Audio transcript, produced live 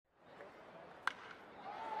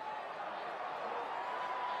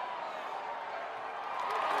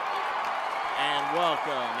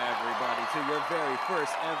Welcome, everybody, to your very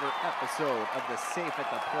first ever episode of the Safe at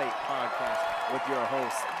the Plate podcast with your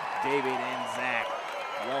hosts, David and Zach.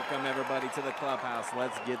 Welcome, everybody, to the clubhouse.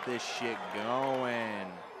 Let's get this shit going.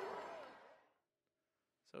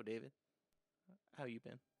 So, David, how you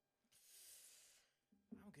been?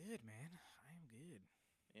 I'm good, man. I am good.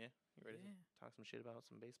 Yeah? You ready to talk some shit about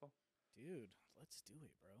some baseball? Dude, let's do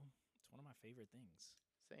it, bro. It's one of my favorite things.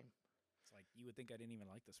 Same. It's like you would think I didn't even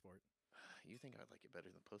like the sport. You think I'd like it better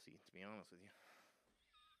than pussy, to be honest with you.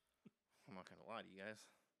 I'm not gonna lie to you guys.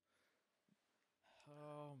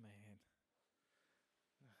 Oh, man.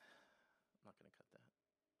 I'm not gonna cut that.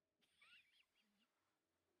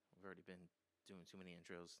 We've already been doing too many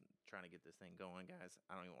intros, trying to get this thing going, guys.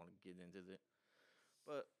 I don't even want to get into it.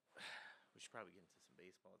 But we should probably get into some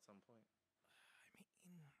baseball at some point. I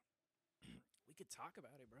mean, we could talk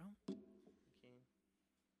about it, bro. We can.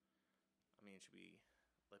 I mean, should we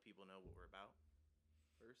let people know what we're about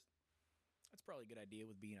first? That's probably a good idea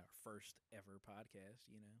with being our first ever podcast,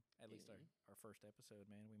 you know? At least Mhm. our first episode,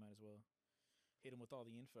 man. We might as well hit them with all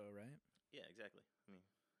the info, right? Yeah, exactly. I mean,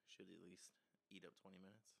 should at least eat up 20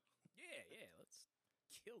 minutes. Yeah. Let's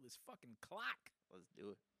kill this fucking clock. Let's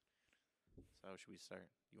do it. So how should we start?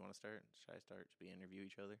 You want to start? Should I start? Should we interview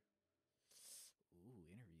each other? Ooh,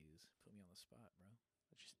 interviews. Put me on the spot, bro.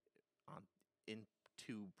 Just on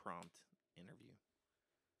into prompt interview.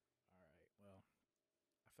 All right, well,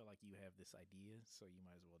 I feel like you have this idea, so you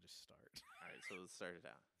might as well just start. All right, so let's start it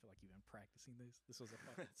out. I feel like you've been practicing this. This was a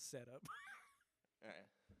fucking setup. All right.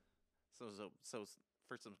 So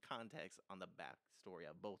for some context on the backstory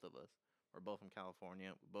of both of us, we're both from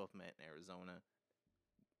California. We both met in Arizona.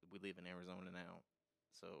 We live in Arizona now,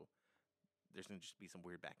 so there's gonna just be some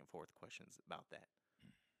weird back and forth questions about that.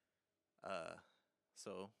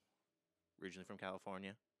 So originally from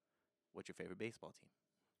California, what's your favorite baseball team?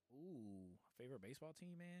 Ooh, favorite baseball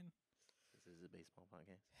team, man? This is a baseball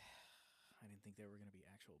podcast. I didn't think there were gonna be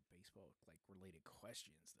actual baseball like related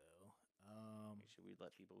questions though. Should we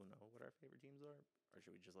let people know what our favorite teams are, or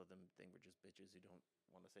should we just let them think we're just bitches who don't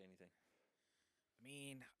want to say anything? I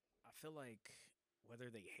mean, I feel like whether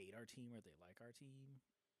they hate our team or they like our team,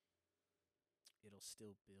 it'll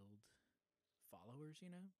still build followers, you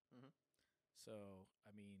know? Mhm. So,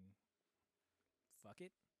 I mean, fuck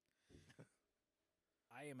it.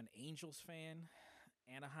 I am an Angels fan.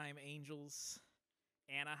 Anaheim Angels.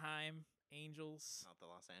 Anaheim Angels. Not the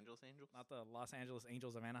Los Angeles Angels. Not the Los Angeles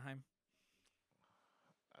Angels of Anaheim.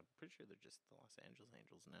 I'm pretty sure they're just the Los Angeles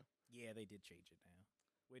Angels now. Yeah, they did change it now,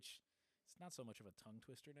 which it's not so much of a tongue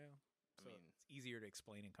twister now. I So mean- it's easier to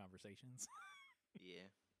explain in conversations. Yeah.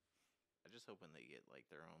 I just hope when they get like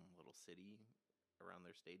their own little city around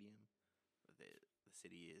their stadium, the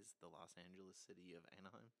city is the Los Angeles city of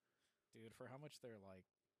Anaheim. Dude, for how much they're like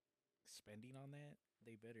spending on that,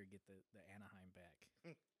 they better get the Anaheim back.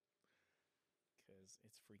 Because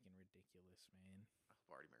it's freaking ridiculous, man. I hope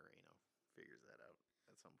Artie Moreno figures that out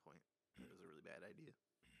at some point. It was a really bad idea.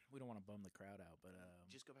 We don't want to bum the crowd out, but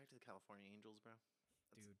Just go back to the California Angels, bro.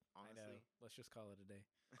 That's dude, honestly, I know. Let's just call it a day.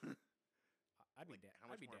 I'd be like, down. how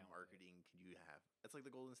much I'd be more down with it. marketing can you have? It's like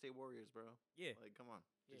the Golden State Warriors, bro. Yeah, Like, come on,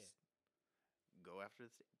 Yeah. just go after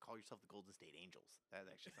the call yourself the Golden State Angels. That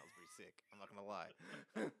actually sounds pretty sick. I'm not gonna lie.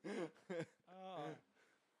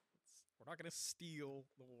 we're not gonna steal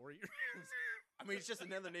the Warriors. I mean, it's just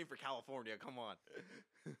another name for California. Come on.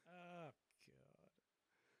 Oh god.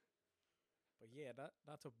 But yeah,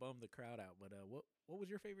 not to bum the crowd out, but what was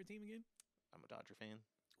your favorite team again? I'm a Dodger fan,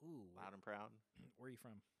 Ooh, loud and proud. where are you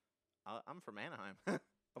from? I'm from Anaheim,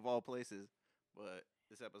 of all places. But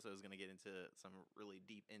this episode is gonna get into some really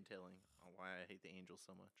deep intelling on why I hate the Angels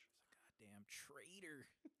so much. Goddamn traitor.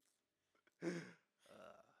 Yeah.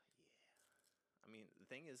 I mean, the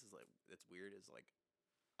thing is like it's weird. Is like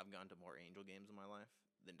I've gone to more Angel games in my life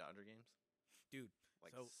than Dodger games. Dude,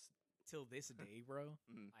 Like, so till this day, bro,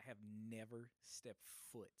 Mhm. I have never stepped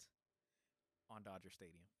foot on Dodger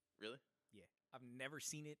Stadium. Really? Yeah, I've never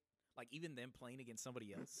seen it. Like even them playing against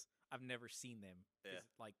somebody else, I've never seen them. Yeah.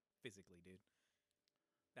 Like physically, dude.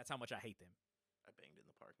 That's how much I hate them. I banged in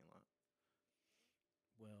the parking lot.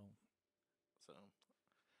 Well, So,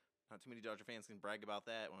 not too many Dodger fans can brag about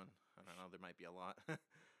that one. I don't know. There might be a lot.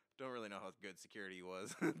 Don't really know how good security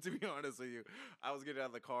was, to be honest with you. I was getting out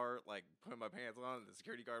of the car, like putting my pants on, and the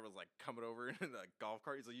security guard was like coming over in a golf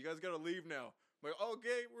cart. He's like, "You guys gotta leave now." I'm like,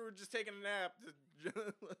 "Okay, we were just taking a nap."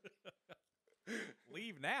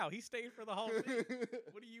 leave now. He stayed for the whole thing.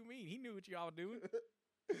 What do you mean? He knew what y'all were doing.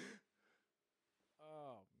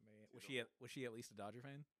 Oh man, was she at least a Dodger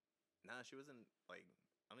fan? Nah, she wasn't like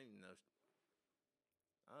I don't even know.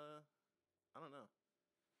 I don't know.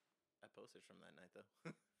 I posted from that night though.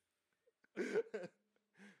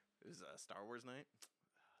 It was a Star Wars night.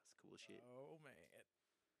 It's cool as shit. Oh man.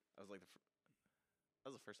 I was like that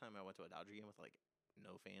was the first time I went to a Dodger game with like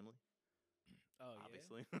no family. Oh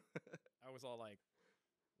Obviously. yeah. I was all like,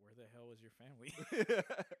 "Where the hell was your family?"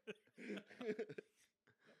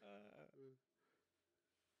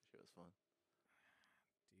 Shit was fun.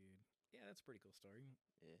 Dude. Yeah, that's a pretty cool story.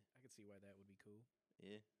 Yeah. I could see why that would be cool.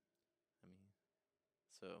 Yeah. I mean,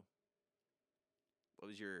 so what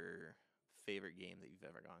was your favorite game that you've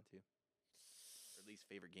ever gone to? Or at least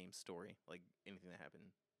favorite game story? Like anything that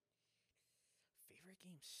happened. Favorite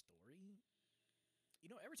game story? You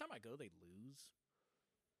know, every time I go, they lose.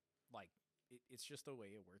 Like, it's just the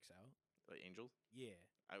way it works out. Like Angels? Yeah.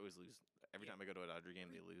 I always lose. Every Yeah. time I go to a Dodger game,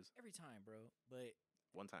 they lose. Every time, bro. But,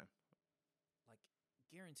 One time. like,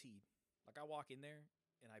 guaranteed. Like, I walk in there,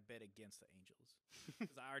 and I bet against the Angels.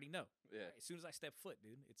 Because I already know. Yeah. As soon as I step foot,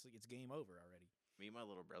 dude, it's game over already. Me and my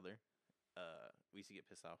little brother, we used to get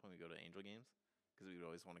pissed off when we go to Angel games because we would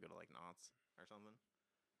always want to go to like Knott's or something.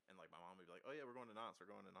 And like my mom would be like, "Oh yeah, we're going to Knott's.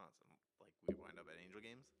 We're going to Knott's." And like we wind up at Angel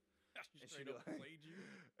games. She And straight she'd be up like- played you.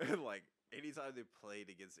 And like anytime they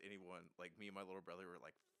played against anyone, like me and my little brother were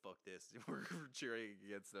like, "Fuck this!" We're cheering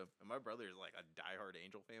against them. And my brother is like a diehard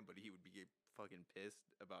Angel fan, but he would be fucking pissed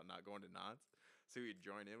about not going to Knott's, so he'd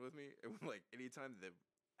join in with me. And like anytime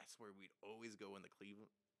I swear we'd always go when the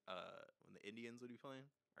Cleveland, when the Indians would be playing,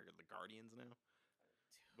 or the Guardians now.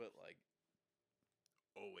 But like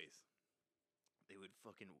always, they would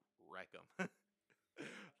fucking wreck them.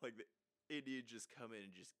 Like the Indians just come in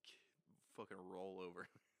and just fucking roll over.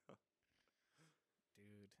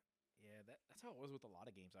 Dude, yeah, that's how it was with a lot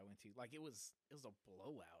of games I went to. Like it was a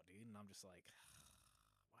blowout, dude, and I'm just like,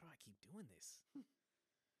 why do I keep doing this?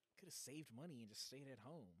 Could have saved money and just stayed at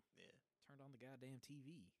home. Yeah, Turned on the goddamn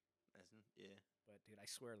TV. yeah. But dude, I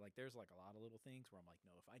swear, like there's like a lot of little things where I'm like,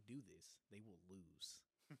 no, if I do this, they will lose.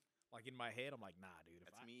 Like in my head, I'm like, nah, dude.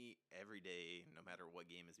 That's me every day, no matter what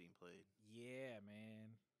game is being played. Yeah,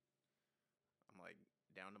 man. I'm like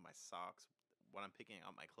down to my socks. When I'm picking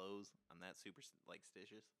out my clothes, I'm that super like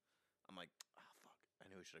stitious. I'm like, oh fuck, I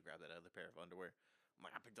knew I should have grabbed that other pair of underwear. I'm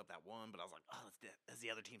like, I picked up that one, but I was like, oh, that's the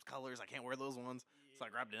other team's colors. I can't wear those ones. So I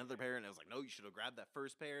grabbed another pair, and I was like, no, you should have grabbed that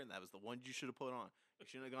first pair, and that was the one you should have put on. You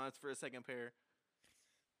shouldn't have gone for a second pair.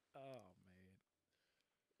 Oh man.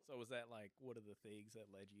 So was that like one of the things that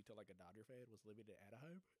led you to like a Dodger fan was living in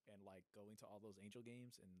Anaheim and like going to all those Angel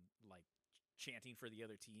games and like chanting for the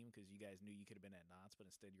other team because you guys knew you could have been at Knott's, but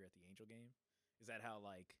instead you're at the Angel game? Is that how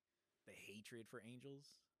like the hatred for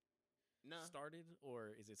Angels No, started,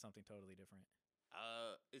 or is it something totally different?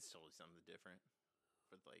 it's totally something different.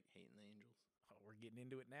 With like hating the Angels. Oh, we're getting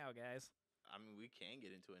into it now, guys. I mean, we can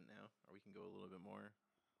get into it now, or we can go a little bit more.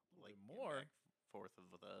 Like get more. back forth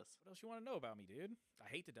with us. What else you want to know about me, dude? I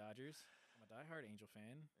hate the Dodgers. I'm a diehard Angel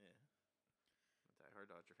fan. Yeah. I'm a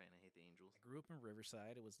diehard Dodger fan. I hate the Angels. I grew up in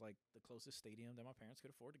Riverside. It was like the closest stadium that my parents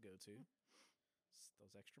could afford to go to. It's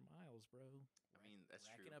those extra miles, bro. I mean,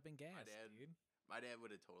 that's Racking true. up in gas, dude. My dad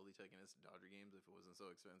would have totally taken us to Dodger games if it wasn't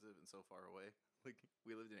so expensive and so far away. Like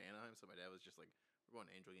we lived in Anaheim, so my dad was just like, "We're going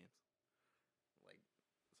to Angel games." Like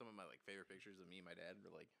some of my like favorite pictures of me and my dad were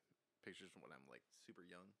like pictures from when I'm like super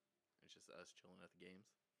young. It's just us chilling at the games.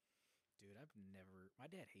 Dude, my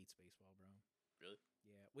dad hates baseball, bro. Really?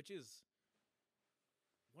 Yeah, which is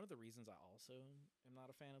one of the reasons I also am not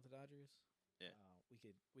a fan of the Dodgers. Yeah.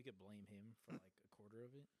 We could blame him for like a quarter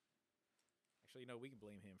of it. Actually, no, we can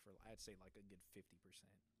blame him for I'd say like a good 50%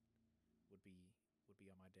 would be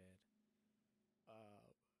on my dad.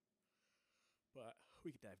 But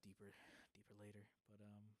we could dive deeper later. But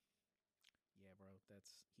yeah, bro,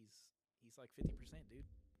 he's like 50%, dude.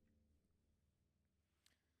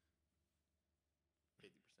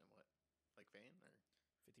 50% what? Like fan or?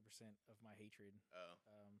 50% of my hatred Oh.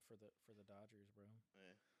 for the Dodgers, bro.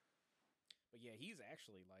 Yeah. But yeah, he's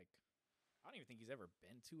actually like, I don't even think he's ever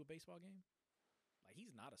been to a baseball game. Like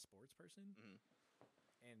he's not a sports person,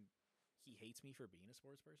 and he hates me for being a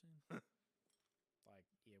sports person. Like,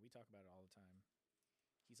 yeah, we talk about it all the time.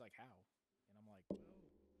 He's like, how? And I'm like, well,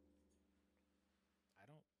 I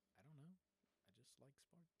don't know. I just like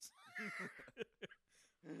sports.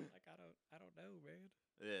 Like I don't know, man.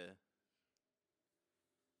 Yeah.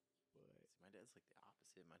 But See, my dad's like the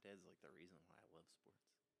opposite. My dad's like the reason why I love sports.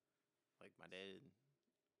 Like my dad,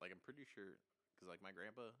 like I'm pretty sure, because like my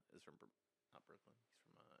grandpa is from not Brooklyn,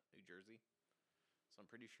 he's from New Jersey, so I'm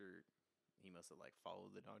pretty sure he must have like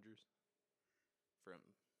followed the Dodgers from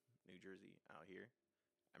New Jersey out here.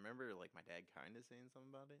 I remember like my dad kind of saying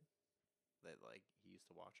something about it, that like he used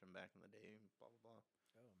to watch them back in the day, and blah blah blah.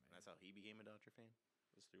 oh And man, that's how he became a Dodger fan.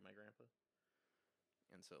 Was was through my grandpa.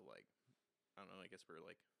 And so, like, I don't know, I guess we're,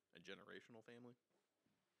 like, a generational family.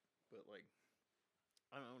 But, like,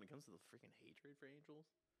 I don't know, when it comes to the freaking hatred for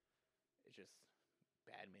Angels, it's just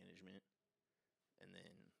bad management. And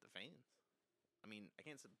then the fans. I mean, I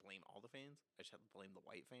can't blame all the fans. I just have to blame the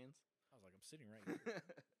white fans. I was like, I'm sitting right here.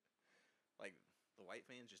 Like, the white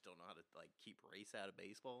fans just don't know how to, like, keep race out of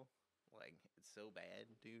baseball. Like, it's so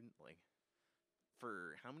bad, dude. Like,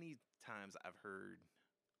 for how many times I've heard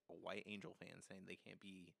a white Angel fan saying they can't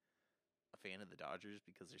be a fan of the Dodgers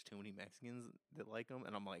because there's too many Mexicans that like them.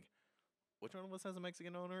 And I'm like, which one of us has a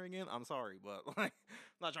Mexican owner again? I'm sorry, but, like,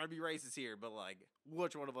 I'm not trying to be racist here, but, like,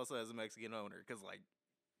 which one of us has a Mexican owner? Because, like,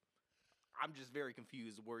 I'm just very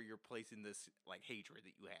confused where you're placing this, like, hatred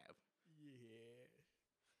that you have. Yeah.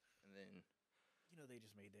 And then, you know, they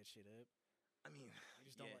just made that shit up. I mean,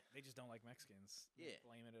 They just don't like Mexicans. Yeah.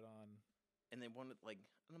 Blaming it on. And they wanted, like,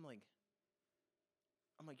 and I'm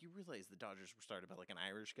like, you realize the Dodgers were started by, like, an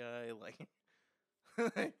Irish guy, like,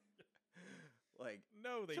 like,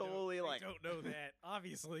 no, they totally, don't. like, They don't know that,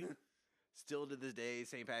 obviously. Still to this day,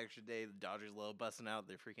 St. Patrick's Day, the Dodgers love busting out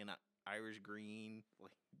their freaking Irish green,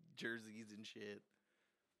 like, jerseys and shit.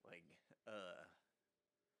 Like,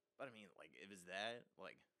 but I mean, like, if it's that,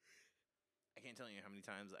 like, I can't tell you how many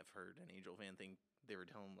times I've heard an Angel fan think they were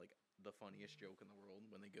telling, like, the funniest joke in the world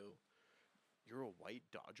when they go, "You're a white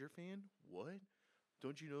Dodger fan? What?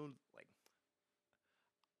 Don't you know?" Like,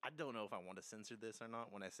 I don't know if I want to censor this or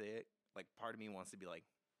not when I say it. Like, part of me wants to be like,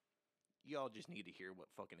 y'all just need to hear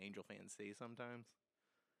what fucking Angel fans say sometimes.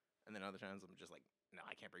 And then other times I'm just like, no,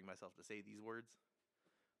 I can't bring myself to say these words.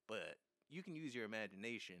 But you can use your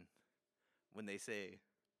imagination when they say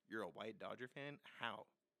you're a white Dodger fan. How?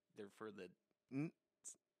 They're for the nts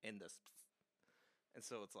and the sps. And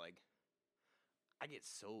so it's like, I get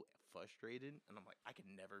so frustrated, and I'm like, I could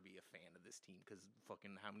never be a fan of this team because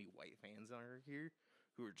fucking how many white fans are here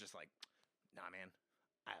who are just like, nah, man,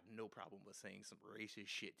 I have no problem with saying some racist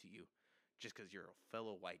shit to you just because you're a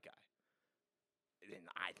fellow white guy. And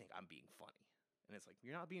I think I'm being funny. And it's like,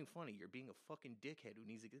 you're not being funny. You're being a fucking dickhead who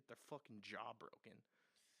needs to get their fucking jaw broken.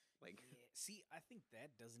 Like, yeah. See, I think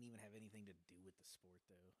that doesn't even have anything to do with the sport,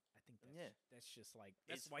 though. I think that's just like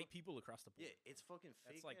that's white people across the board. Yeah, it's fucking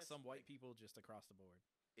fake. That's like some white people just across the board.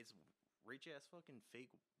 It's rich ass fucking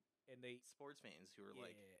fake, and they sports fans who are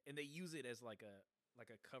like, and they use it as like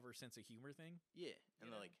a cover sense of humor thing. Yeah, and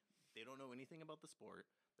they're like, they don't know anything about the sport.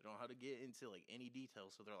 They don't know how to get into like any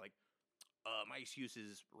details. So they're like, my excuse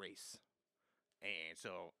is race, and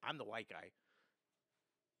so I'm the white guy.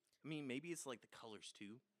 I mean, maybe it's like the colors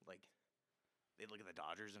too. Like, they look at the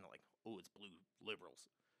Dodgers and they're like, oh, it's blue, liberals.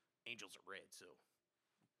 Angels are red, so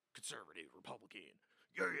conservative, Republican.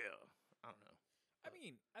 Yeah. I don't know. I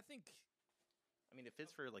mean, I think. I mean, it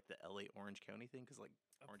fits for like the LA Orange County thing because like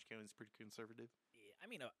Orange County is pretty conservative. Yeah, I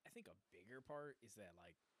mean, I think a bigger part is that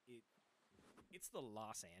like it's the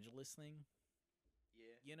Los Angeles thing.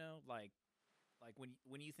 Yeah. You know, like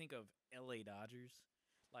when you think of LA Dodgers,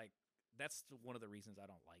 like that's one of the reasons I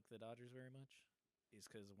don't like the Dodgers very much. Is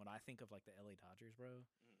because when I think of like the LA Dodgers, bro,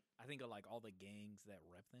 I think of like all the gangs that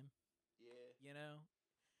rep them. Yeah. You know,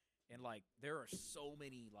 and like there are so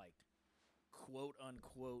many like quote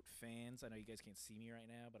unquote fans. I know you guys can't see me right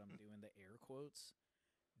now, but I'm doing the air quotes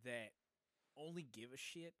that only give a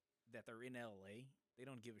shit that they're in LA. They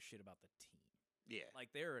don't give a shit about the team. Yeah.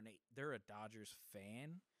 Like they're a Dodgers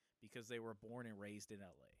fan because they were born and raised in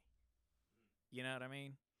LA. You know what I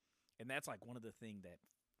mean? And that's like one of the things that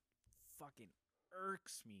fucking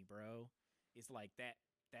irks me, bro. Is like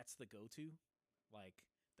that's the go-to, like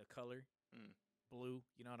the color blue,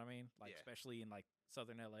 you know what I mean? Like especially in like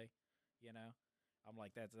southern LA, you know? I'm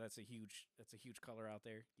like that's a huge color out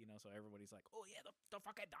there, you know, so everybody's like, "Oh yeah, the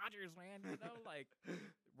fucking Dodgers, man," you know, like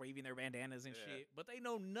waving their bandanas and shit, but they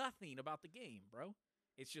know nothing about the game, bro.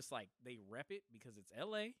 It's just like they rep it because it's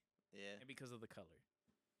LA. Yeah. And because of the color.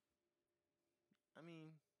 I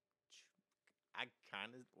mean, I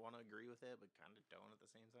kind of want to agree with that, but kind of don't at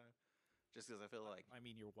the same time. Just because I feel like, I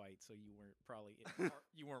mean, you're white, so you weren't probably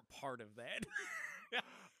you weren't part of that.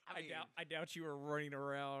 I doubt you were running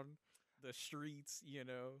around the streets, you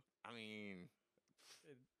know. I mean,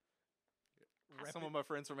 ask some of my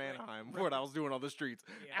friends from Anaheim what I was doing on the streets.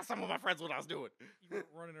 Yeah. Ask some of my friends what I was doing. You weren't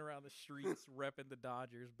running around the streets repping the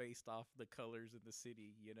Dodgers based off the colors in the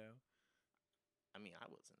city, you know. I mean, I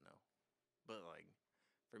wasn't, no. But like,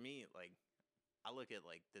 for me, like, I look at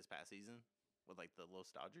like this past season with like the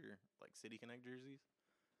Los Dodger like City Connect jerseys,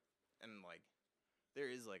 and like there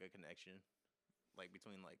is like a connection like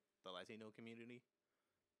between like the Latino community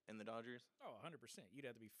and the Dodgers. Oh, 100%. You'd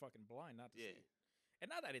have to be fucking blind not to see it. And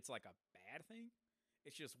not that it's like a bad thing.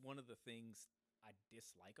 It's just one of the things I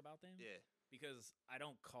dislike about them. Yeah. Because I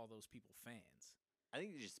don't call those people fans. I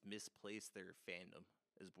think they just misplace their fandom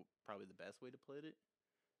is probably the best way to put it.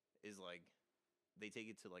 Is like they take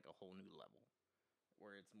it to like a whole new level,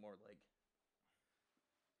 where it's more like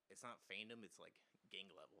it's not fandom, it's like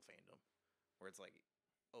gang level fandom, where it's like,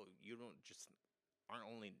 oh, you don't just aren't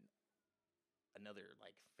only another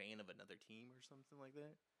like fan of another team or something like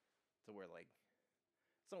that. So where like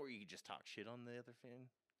it's not where you just talk shit on the other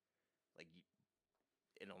fan, like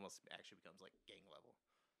it almost actually becomes like gang level.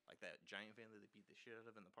 Like that Giant fan that they beat the shit out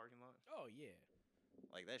of in the parking lot. Oh, yeah.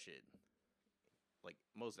 Like that shit. Like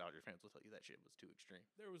most Dodger fans will tell you that shit was too extreme.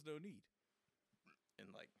 There was no need.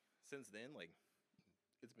 And like since then, like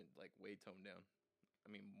it's been like way toned down.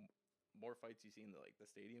 I mean, more fights you see in the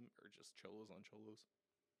stadium are just cholos on cholos.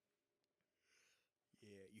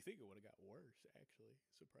 Yeah, you think it would have got worse, actually,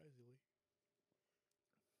 surprisingly.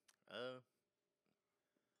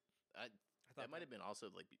 That might have been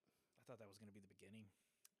also like. I thought that was going to be the beginning.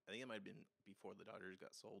 I think it might have been before the Dodgers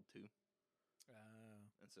got sold too.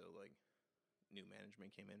 And so like new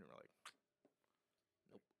management came in and were like,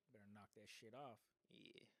 nope, better knock that shit off.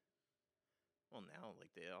 Yeah. Well, now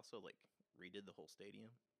like they also like redid the whole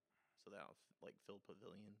stadium, so that like Phil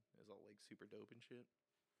Pavilion is all like super dope and shit.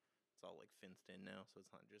 It's all like fenced in now, so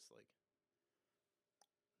it's not just like.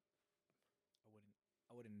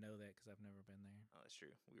 I wouldn't know that because I've never been there. Oh, that's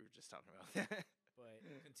true. We were just talking about that. But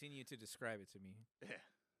continue to describe it to me. Yeah,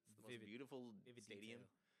 it's the most beautiful stadium.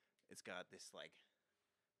 Detail. It's got this like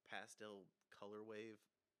pastel color wave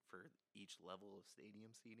for each level of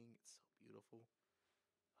stadium seating. It's so beautiful.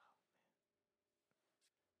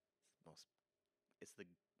 Oh man, it's the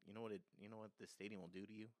you know what the stadium will do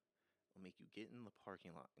to you? It'll make you get in the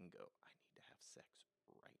parking lot and go, I need to have sex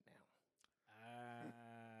right now.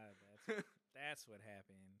 That's what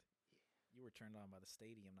happened. Yeah. You were turned on by the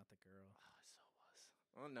stadium, not the girl. So was.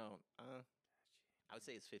 Oh no. I would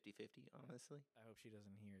say it's 50-50, honestly. I hope she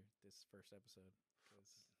doesn't hear this first episode because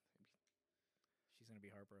she's gonna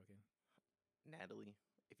be heartbroken. Natalie,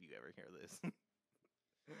 if you ever hear this.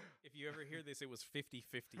 If you ever hear this, it was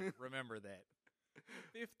 50-50. Remember that.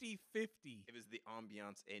 50-50. It was the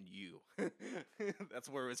ambiance and you. That's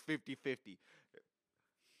where it was 50-50.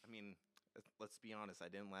 I mean, let's be honest, I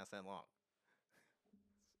didn't last that long.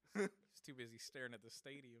 He's too busy staring at the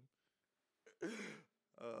stadium.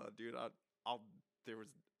 Dude, there was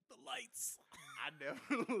the lights. I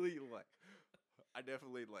definitely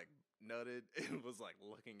nutted and was like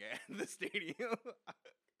looking at the stadium.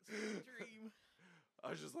 It's a dream. I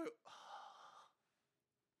was just like,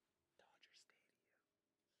 Dodger Stadium.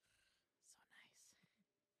 So nice.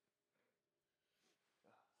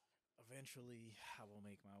 Eventually, I will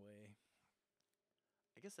make my way.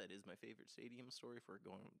 I guess that is my favorite stadium story if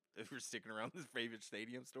we're sticking around with favorite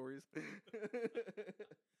stadium stories.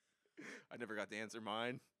 I never got to answer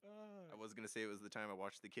mine. I was going to say it was the time I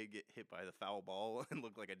watched the kid get hit by the foul ball and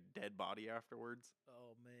look like a dead body afterwards.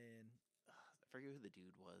 Oh, man. I forget who the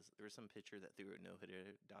dude was. There was some pitcher that threw a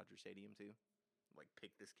no-hitter at Dodger Stadium, too. Like,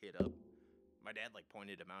 picked this kid up. My dad,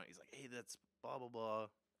 pointed him out. He's like, hey, that's blah, blah,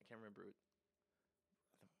 blah. I can't remember it.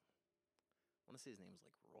 I want to say his name was,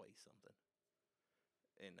 Roy something.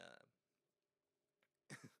 And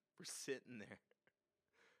we're sitting there.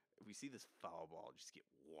 We see this foul ball just get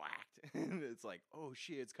whacked. And it's like, oh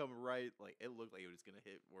shit, it's coming right. Like, it looked like it was going to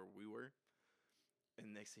hit where we were.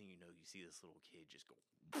 And next thing you know, you see this little kid just go.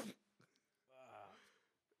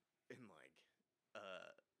 And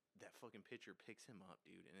that fucking pitcher picks him up,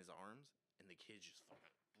 dude, in his arms. And the kid's just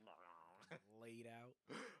fucking laid out.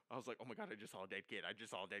 I was like, oh my God, I just saw a dead kid. I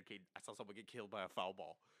saw someone get killed by a foul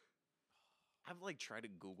ball. I've tried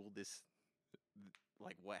to Google this,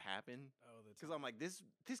 what happened. Oh, that's because I'm like, this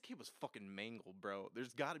kid was fucking mangled, bro.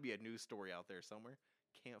 There's got to be a news story out there somewhere.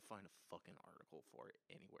 Can't find a fucking article for it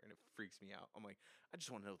anywhere, and it freaks me out. I'm like, I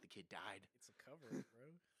just want to know if the kid died. It's a cover,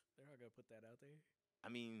 bro. They're not gonna put that out there.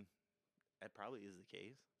 I mean, that probably is the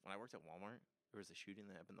case. When I worked at Walmart, there was a shooting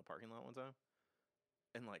that happened in the parking lot one time,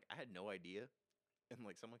 and I had no idea. And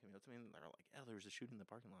someone came up to me and they were like, "Yeah, there was a shooting in the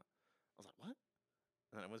parking lot." I was like, "What?"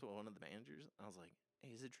 And then I went to one of the managers. And I was like,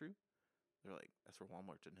 hey, is it true? They're like, that's for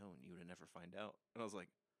Walmart to know, and you would never find out. And I was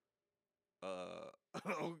like,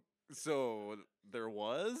 so there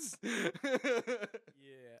was?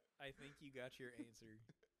 Yeah, I think you got your answer.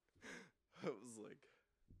 I was like,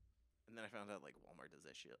 and then I found out Walmart does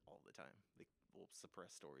that shit all the time. They will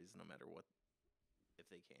suppress stories no matter what,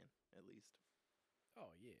 if they can, at least.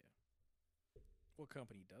 Oh, yeah. What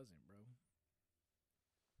company doesn't, bro?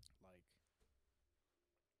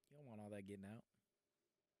 You don't want all that getting out.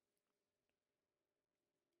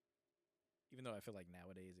 Even though I feel like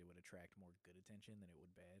nowadays it would attract more good attention than it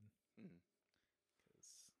would bad, Hmm.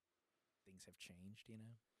 because things have changed, you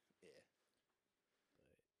know. Yeah.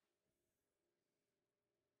 But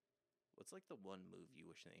What's like the one move you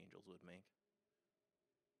wish the Angels would make?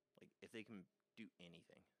 Like if they can do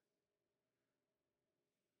anything.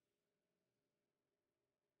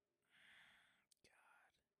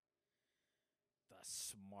 the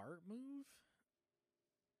smart move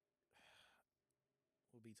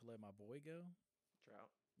would be to let my boy go.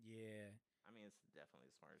 Trout. Yeah, I mean, it's definitely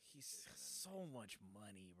the smartest. he's decision so much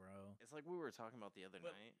money, bro. It's like we were talking about the other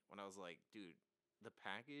But- night when I was like, dude, the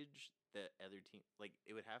package that other team like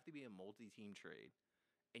it would have to be a multi-team trade,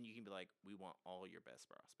 and you can be like, we want all your best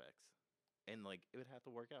prospects, and like it would have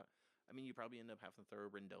to work out. I mean, you probably end up having to throw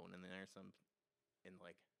Rendon in there, and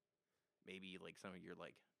like maybe like some of your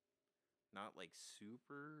like not like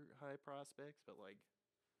super high prospects, but like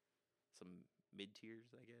some mid tiers,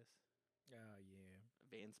 I guess. Oh yeah.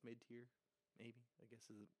 Advanced mid tier, maybe, I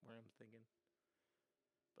guess is where I'm thinking.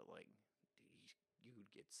 But like, dude, you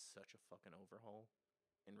would get such a fucking overhaul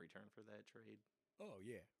in return for that trade. Oh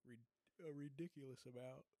yeah. A ridiculous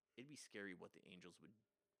amount. It'd be scary what the Angels would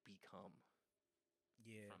become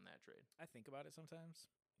Yeah. from that trade. I think about it sometimes.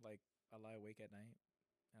 Like I lie awake at night,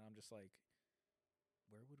 and I'm just like,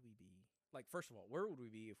 where would we be? Like, first of all, where would we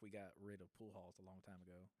be if we got rid of Pujols a long time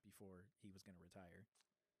ago before he was going to retire?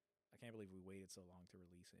 I can't believe we waited so long to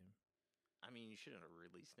release him. I mean, you shouldn't have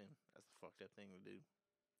released him. That's the fucked up thing to do.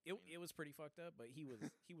 It was pretty fucked up, but he was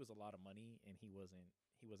he was a lot of money, and he wasn't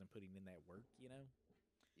putting in that work, you know.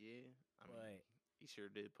 Yeah, I mean, But he sure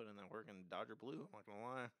did put in that work in Dodger blue. I'm not gonna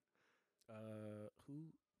lie.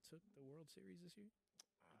 who took the World Series this year?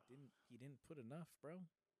 He didn't put enough, bro.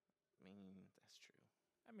 I mean, that's true.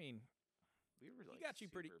 I mean, We were like got you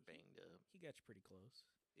super pretty- banged up. he got you pretty close,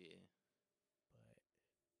 Yeah, but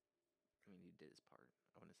I mean, he did his part.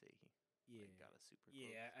 I want to say he yeah. like, got us super close.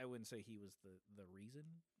 Yeah, I wouldn't say he was the reason,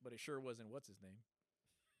 but it sure wasn't. What's his name?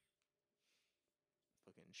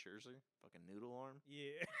 Fucking Scherzer, fucking noodle arm.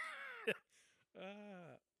 Yeah.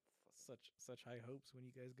 Such high hopes when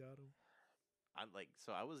you guys got him. I like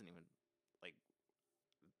so I wasn't even like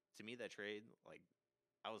to me that trade like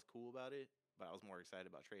I was cool about it, but I was more excited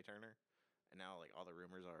about Trey Turner, and now like all the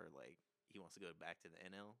rumors are like he wants to go back to the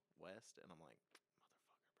NL West, and I'm like motherfucker,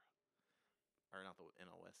 bro, or not the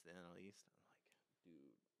NL West, the NL East. I'm like,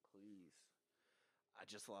 dude, please. I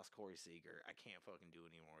just lost Corey Seager. I can't fucking do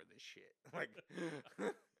any more of this shit. Like,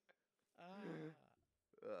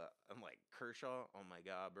 I'm like Kershaw. Oh my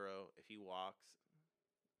god, bro! If he walks,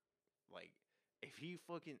 like, if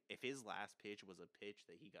his last pitch was a pitch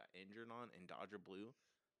that he got injured on in Dodger blue,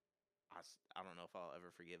 I don't know if I'll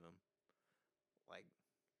ever forgive him. Like,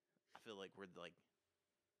 I feel like we're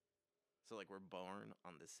born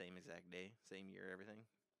on the same exact day, same year, everything,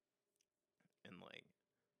 and like,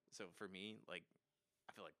 so for me, like,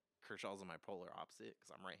 I feel like Kershaw's on my polar opposite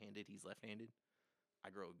because I'm right-handed, he's left-handed. I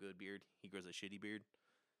grow a good beard, he grows a shitty beard.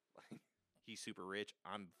 Like, he's super rich,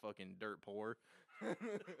 I'm fucking dirt poor.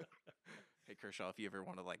 Hey Kershaw, if you ever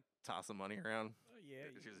want to like toss some money around, Yeah,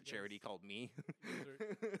 there's a charity called Me.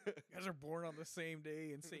 You guys are born on the same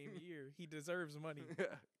day and same year. He deserves money.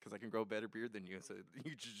 Yeah, because I can grow a better beard than you, so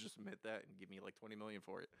you should just admit that and give me like 20 million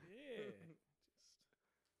for it. Yeah.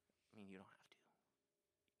 I mean, you don't have to.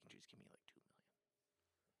 You can just give me like 2 million.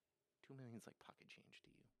 2 million's like pocket change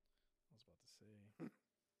to you. I was about to say.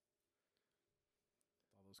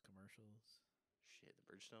 All those commercials. Shit, the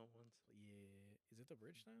Bridgestone ones. Yeah. Is it the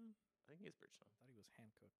Bridgestone? I think it's Bridgestone. I thought he was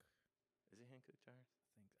Hankook. Is it Hankook tires?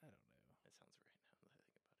 I don't know. That sounds right now that I think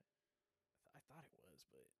about it. I thought it was,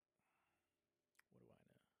 but what do I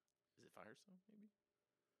know? Is it Firestone, maybe?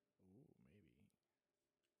 Ooh, maybe.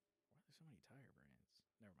 Why are there so many tire brands?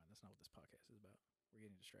 Never mind. That's not what this podcast is about. We're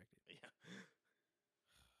getting distracted. Yeah.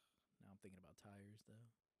 Now I'm thinking about tires, though.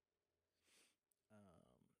 I'm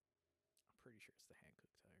pretty sure it's the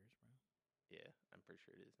Hankook tires, bro. Yeah, I'm pretty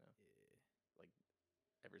sure it is now. Yeah.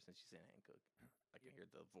 Ever since you said Hankook, I can hear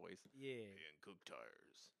the voice. Yeah. Hankook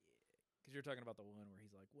tires. Because you're talking about the one where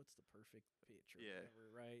he's like, what's the perfect pitch or Yeah. whatever,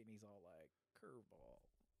 right? And he's all like, curveball,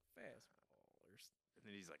 fastball, or... And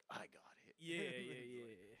then he's like, I got it. Yeah, He's yeah,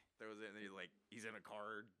 like, yeah. throws it, and then he's in a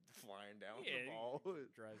car flying down Yeah, the ball.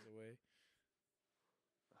 Drives away.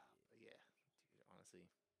 Yeah, dude, honestly,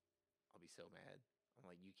 I'll be so mad. I'm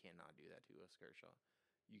like, you cannot do that to us, Kershaw.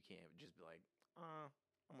 You can't just be like,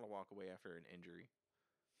 I'm going to walk away after an injury.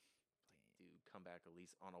 Like, dude, come back at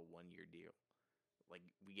least on a 1-year deal. Like,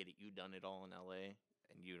 we get it. You done it all in LA,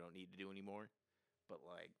 and you don't need to do anymore. But,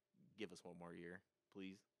 like, give us one more year,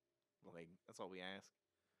 please. Like, that's all we ask.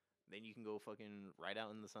 Then you can go fucking right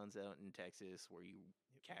out in the sunset in Texas where you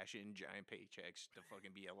cash in giant paychecks to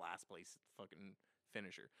fucking be a last place fucking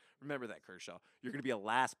finisher. Remember that, Kershaw. You're gonna be a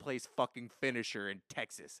last place fucking finisher in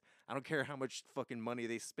Texas. I don't care how much fucking money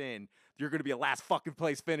they spend. You're gonna be a last fucking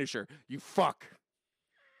place finisher. You fuck.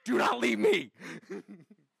 Do not leave me.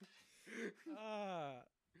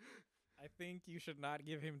 I think you should not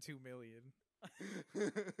give him 2 million.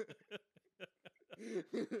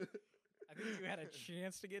 I think you had a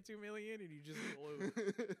chance to get 2 million and you just blew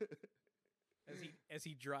it. As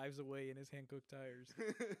he drives away in his Hankook tires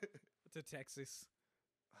to Texas.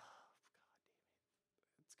 Oh, God damn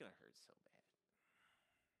it. It's gonna hurt so bad.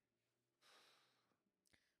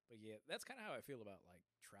 But yeah, that's kind of how I feel about like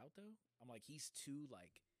Trout though. I'm like he's too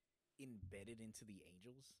like embedded into the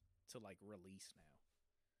Angels to like release now.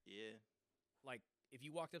 Yeah. Like if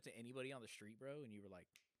you walked up to anybody on the street, bro, and you were like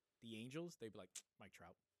the Angels, they'd be like Mike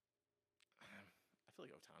Trout. I feel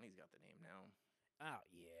like Otani's got the name now. Oh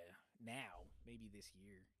yeah, now maybe this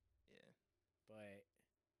year. Yeah. But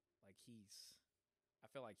like I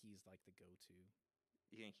feel like he's like the go-to.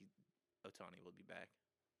 You think Otani will be back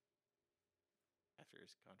after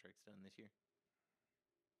his contract's done this year?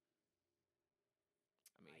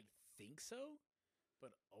 I mean, I think so,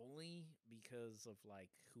 but only because of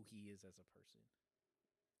like who he is as a person.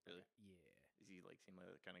 really? Yeah. Does he like seem like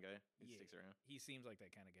that kind of guy who Yeah. sticks around? He seems like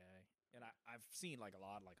that kind of guy, and I've seen like a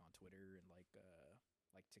lot like on Twitter and like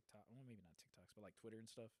TikTok. Well, maybe not TikToks, but like Twitter and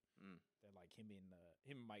stuff. Mm. That like him and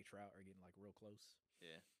Mike Trout are getting like real close,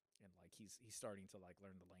 Yeah. and like he's starting to like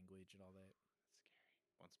learn the language and all that.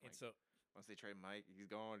 That's And scary. so, Once they trade Mike, he's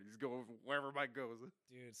gone. He's going wherever Mike goes.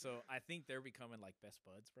 dude, so I think they're becoming like best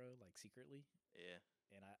buds, bro, like secretly. Yeah.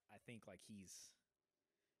 And I think like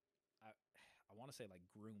I want to say like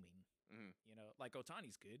grooming. Mhm. You know, like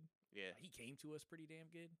Otani's good. Yeah. He came to us pretty damn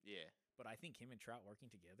good. Yeah. But I think him and Trout working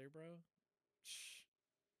together, bro. Shh.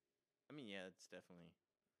 I mean, yeah, it's definitely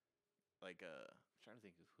like I'm trying to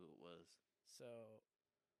think of who it was. So,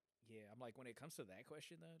 yeah, I'm like when it comes to that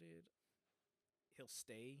question though, dude, he'll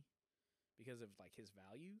stay because of like his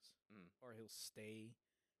values, or he'll stay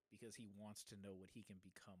because he wants to know what he can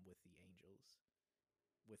become with the Angels,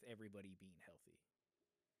 with everybody being healthy.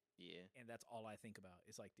 Yeah. And that's all I think about.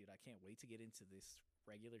 It's like, dude, I can't wait to get into this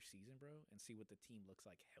regular season, bro, and see what the team looks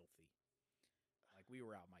like healthy. Like we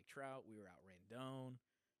were out Mike Trout, we were out Rendon.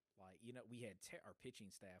 Like, you know, we had our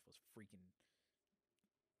pitching staff was freaking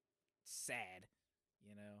sad,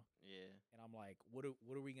 you know. Yeah. And I'm like, what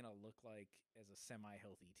are we gonna look like as a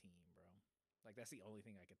semi-healthy team, bro? Like that's the only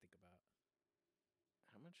thing I could think about.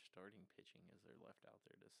 How much starting pitching is there left out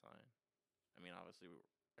there to sign? I mean, obviously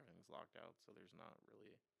everything's locked out, so there's not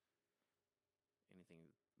really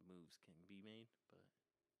anything moves can be made. But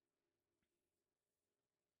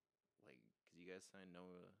like, cause you guys signed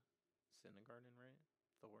Noah Syndergaard, right?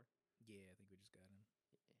 Thor. Yeah, I think we just got him.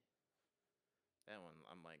 That one,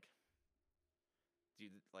 I'm like,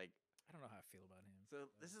 dude, like, I don't know how I feel about him. so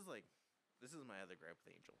this is my other gripe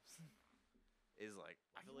with Angels. Is like,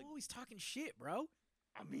 I feel You're like, always talking shit, bro.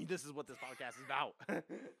 I mean, this is what this podcast is about.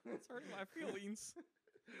 It's hurting my feelings.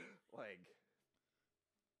 Like,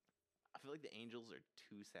 I feel like the Angels are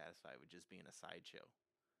too satisfied with just being a sideshow.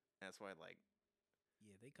 And that's why, like,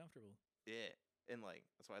 Yeah, they comfortable. yeah, and like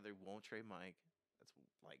that's why they won't trade Mike. That's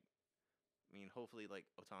like, I mean, hopefully, like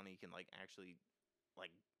Otani can like actually,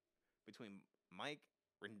 like, between Mike,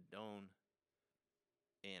 Rendon,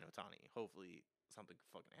 and Otani, hopefully something can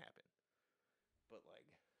fucking happen. But like,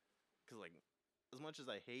 cause like, as much as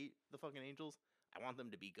I hate the fucking Angels, I want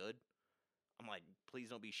them to be good. I'm like, please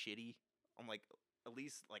don't be shitty. I'm like, at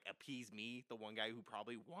least like appease me, the one guy who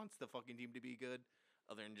probably wants the fucking team to be good,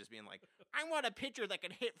 other than just being like, I want a pitcher that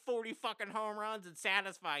can hit 40 fucking home runs and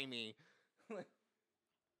satisfy me.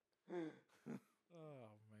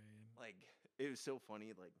 Oh man. Like, it was so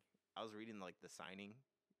funny. Like, I was reading like the signing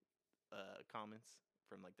comments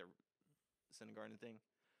from like the Syndergaard thing,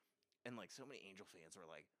 and like so many Angel fans were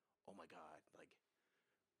like, "Oh my god, like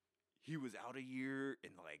he was out a year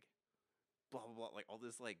and like blah blah blah, like all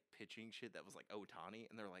this like pitching shit that was like Otani,"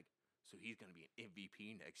 and they're like, "So he's gonna be an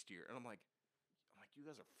MVP next year," and I'm like, you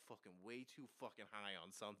guys are fucking way too fucking high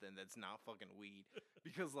on something that's not fucking weed,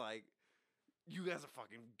 because like you guys are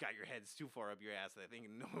fucking got your heads too far up your ass. I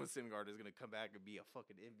think Noah Syndergaard is gonna come back and be a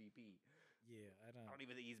fucking MVP. Yeah, I I don't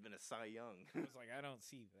even think he's been a Cy Young. I was like, I don't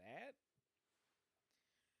see that.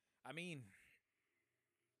 I mean,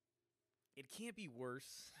 it can't be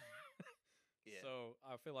worse. Yeah. So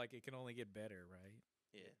I feel like it can only get better, right?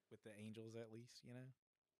 Yeah. With the Angels, at least, you know.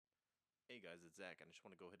 Hey guys, it's Zach. I just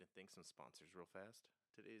want to go ahead and thank some sponsors real fast.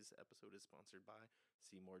 Today's episode is sponsored by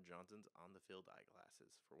Seymour Johnson's On the Field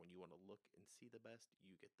Eyeglasses. For when you want to look and see the best,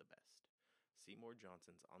 you get the best. Seymour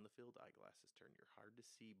Johnson's On the Field Eyeglasses turn your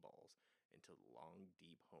hard-to-see balls into long,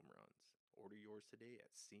 deep home runs. Order yours today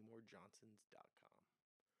at SeymourJohnsons.com.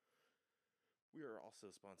 We are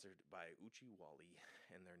also sponsored by Uchi Wally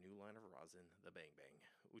and their new line of rosin, the Bang Bang.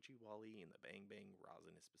 Uchi Wally and the Bang Bang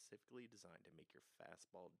rosin is specifically designed to make your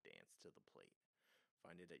fastball dance to the plate.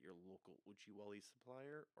 Find it at your local Uchi Wally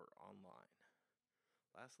supplier or online.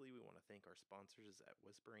 Lastly, we want to thank our sponsors at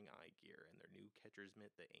Whispering Eye Gear and their new catcher's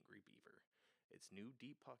mitt, the Angry Beaver. Its new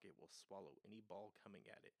deep pocket will swallow any ball coming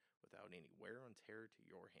at it without any wear and tear to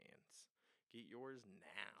your hands. Get yours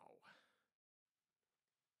now.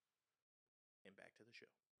 And back to the show.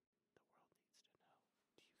 The world needs to know.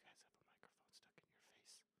 Do you guys have a microphone stuck in your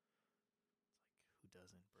face? Who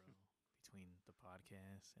doesn't, bro? Between the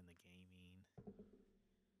podcast and the gaming,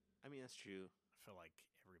 I mean, that's true. I feel like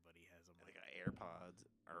everybody has a They got AirPods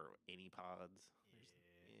or any pods.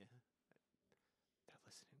 Yeah. They're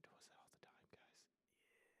listening to us all the time, guys.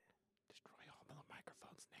 Destroy all the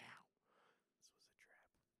microphones now. This was a trap.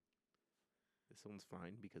 This one's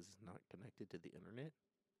fine because it's not connected to the internet.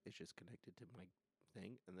 It's just connected to my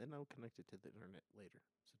thing, and then I'll connect it to the internet later.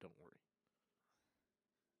 So don't worry.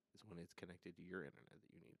 It's when it's connected to your internet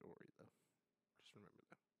that you need to worry, though. Just remember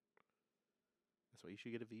that. That's why you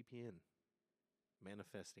should get a VPN.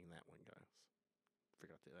 Manifesting that one, guys.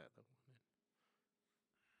 Forgot to add that one in.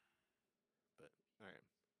 But, alright.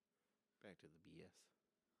 Back to the BS.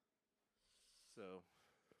 So,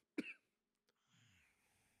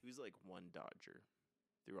 who's like one Dodger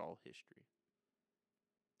through all history?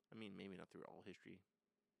 I mean, maybe not through all history.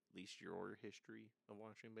 At least your history of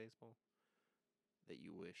watching baseball. That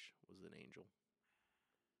you wish was an Angel.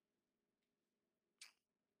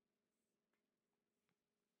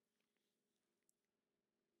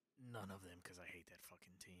 None of them, because I hate that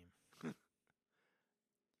fucking team.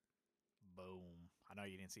 Boom. I know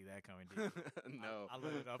you didn't see that coming, did you? No. I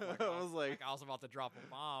looked it up like I was like, I was about to drop a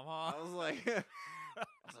bomb, huh? I was like,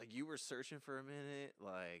 you were searching for a minute.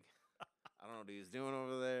 Like, I don't know what he was doing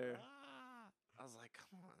over there. I was like,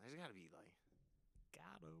 come on, there's got to be like,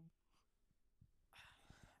 Got him.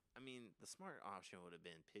 I mean, the smart option would have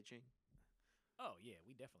been pitching. Oh, yeah,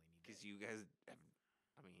 we definitely need Because that. you guys have,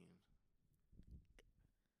 I mean,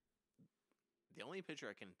 the only pitcher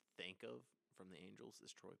I can think of from the Angels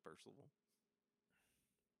is Troy Percival.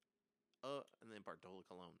 And then Bartolo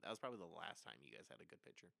Colon. That was probably the last time you guys had a good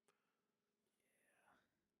pitcher. Yeah.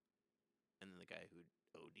 And then the guy who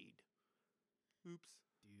OD'd. Oops.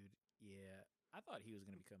 Dude, yeah. I thought he was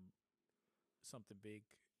going to become something big.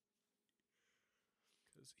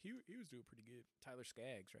 Because he was doing pretty good. Tyler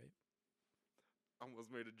Skaggs, right? I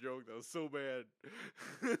almost made a joke that was so bad.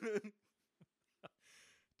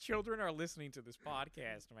 Children are listening to this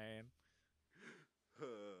podcast, man.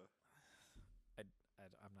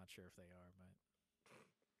 I'm not sure if they are, but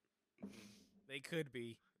they could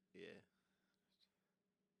be. Yeah.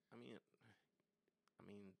 I mean,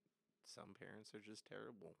 some parents are just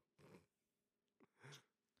terrible.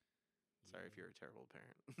 Sorry if you're a terrible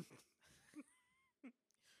parent.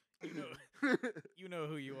 You know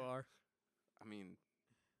who you are. I mean,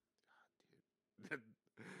 dude,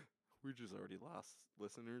 we just already lost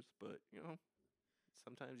listeners, but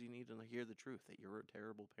sometimes you need to hear the truth that you're a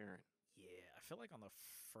terrible parent. Yeah, I feel like on the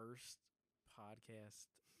first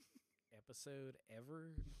podcast episode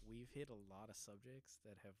ever, we've hit a lot of subjects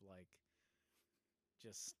that have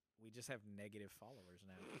we just have negative followers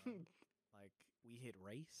now. Like we hit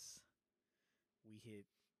race, we hit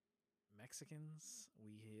Mexicans,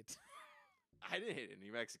 we hit. I didn't hit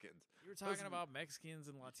any Mexicans. You were talking about Mexicans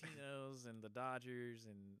and Latinos and the Dodgers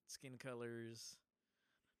and skin colors.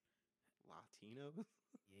 Latinos?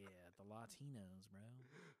 Yeah, the Latinos, bro.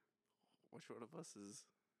 Which one of us is?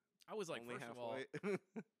 I was like, only first half of all, white?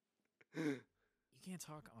 you can't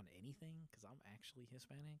talk on anything because I'm actually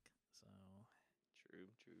Hispanic. So True.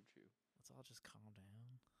 let's all just calm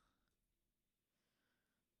down.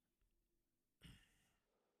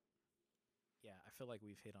 Yeah, I feel like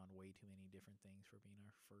we've hit on way too many different things for being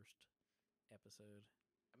our first episode.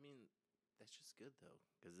 I mean, that's just good though,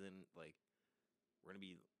 because then we're gonna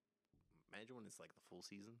be. Imagine when it's like the full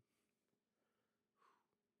season.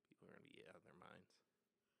 People are gonna be out of their minds.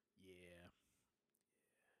 Yeah.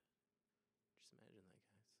 Just imagine that,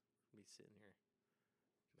 guys. We'll be sitting here.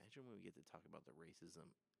 Imagine when we get to talk about the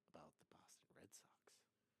racism about the Boston Red Sox.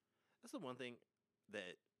 That's the one thing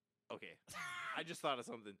that. Okay, I just thought of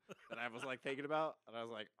something that I was thinking about, and I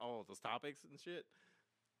was like, "Oh, those topics and shit."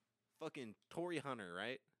 Fucking Torii Hunter,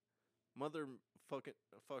 right? Mother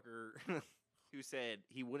fucker. who said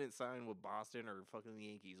he wouldn't sign with Boston or fucking the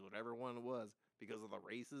Yankees, whatever one it was, because of the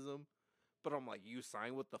racism. But I'm like, you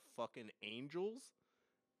sign with the fucking Angels?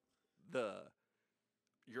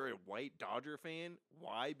 You're a white Dodger fan?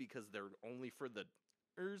 Why? Because they're only for the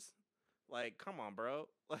Dodgers? Like, come on, bro.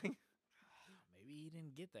 Like, Maybe he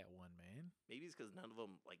didn't get that one, man. maybe it's because none of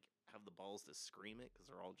them like have the balls to scream it because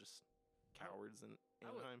they're all just cowards in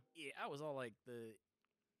Anaheim. I was all like the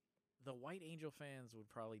white Angel fans would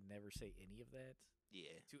probably never say any of that Yeah,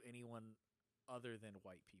 to anyone other than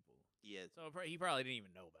white people. yeah, So he probably didn't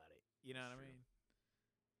even know about it. You know what I True. mean?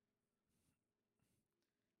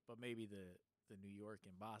 But maybe the New York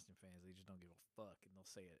and Boston fans, they just don't give a fuck and they'll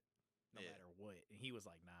say it no Yeah. matter what. And he was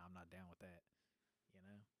like, "Nah, I'm not down with that." You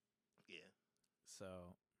know? yeah.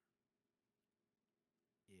 So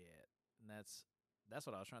yeah, and that's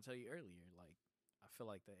what I was trying to tell you earlier. Like, I feel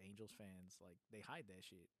like the Angels fans, like, they hide that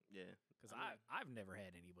shit. Yeah, Because I mean- I've never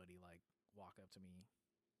had anybody like walk up to me,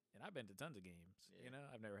 and I've been to tons of games. Yeah. You know,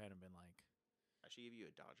 I've never had them been like, I should give you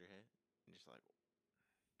a Dodger hat and just like,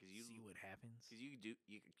 because you see what happens,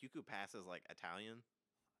 you could pass as like Italian,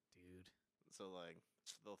 dude. so like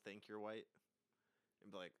they'll think you're white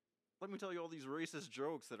and be like, let me tell you all these racist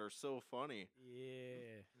jokes that are so funny.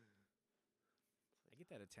 Yeah, I get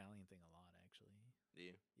that Italian thing a lot, actually. Do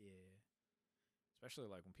you? Yeah, especially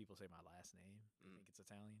like when people say my last name, they Mm. think it's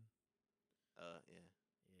Italian. Yeah,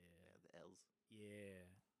 Yeah, the L's. yeah,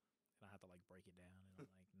 and I have to like break it down, and I'm like,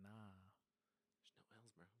 nah. There's no L's,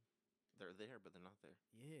 bro. They're there, but they're not there.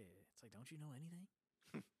 Yeah, it's like, don't you know anything?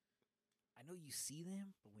 I know you see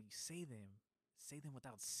them, but when you say them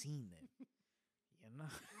without seeing them. You know?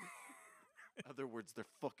 Other words, they're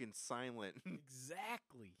fucking silent.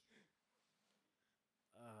 Exactly.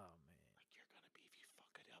 Oh man. Like you're gonna be if you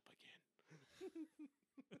fuck it up again.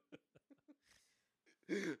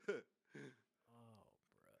 Oh,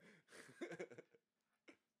 bro.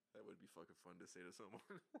 That would be fucking fun to say to someone.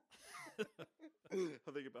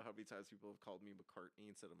 I think about how many times people have called me McCartney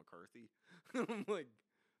instead of McCarthy. I'm like,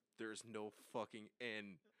 there's no fucking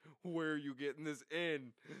N. Where are you getting this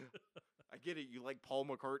N? I get it, you like Paul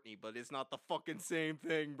McCartney, but it's not the fucking same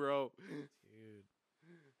thing, bro. Dude.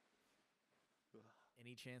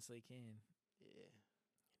 Any chance they can. Yeah.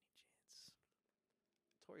 Any chance.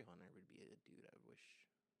 Torrey Hunter would be a dude I wish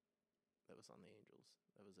that was on the Angels.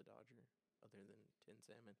 That was a Dodger, other than Tin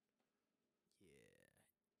Salmon. Yeah.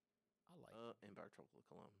 I like And Bartolo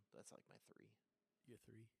Colon. That's like my three. your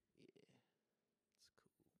three. Yeah. It's cool.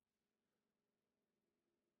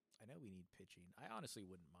 I know we need pitching. I honestly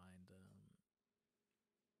wouldn't mind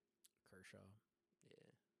Kershaw. Yeah.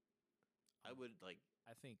 I would like.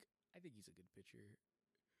 I think he's a good pitcher.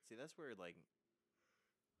 See, that's where like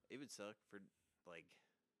it would suck for like.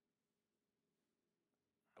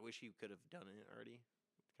 I wish he could have done it already,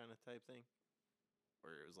 kind of type thing,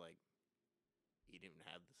 where it was like he didn't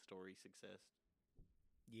have the story success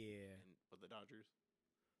Yeah. and with the Dodgers.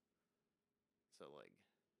 So like,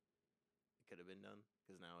 it could have been done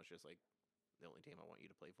because now it's just like the only team I want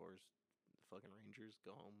you to play for is the fucking Rangers.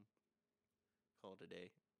 Go home, call it a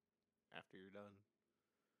day after you're done,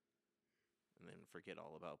 and then forget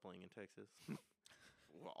all about playing in Texas.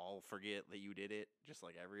 We'll all forget that you did it, just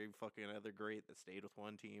like every fucking other great that stayed with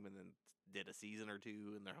one team and then did a season or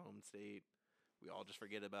two in their home state. We all just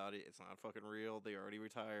forget about it. It's not fucking real. They already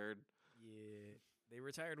retired. Yeah. They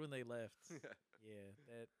retired when they left. Yeah.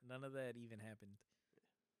 That none of that even happened.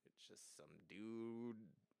 It's just some dude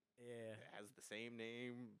Yeah. that has the same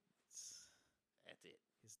name. It's That's it.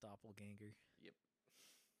 his doppelganger. Yep.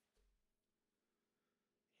 Yeah, that'd be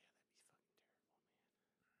fucking terrible,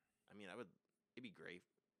 man. I mean, it'd be great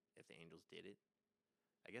if the Angels did it.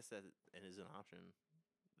 I guess that it is an option.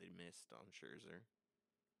 They missed on Scherzer.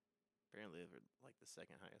 Apparently, they're like the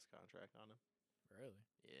second highest contract on him. Really?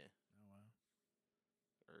 Yeah, Oh wow.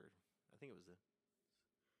 or I think it was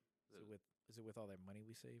Is it with all that money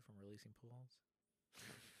we save from releasing Pujols?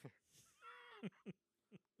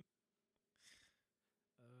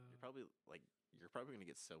 you're probably gonna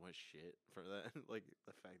get so much shit for that. Like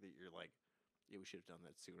the fact that you're like, yeah, we should have done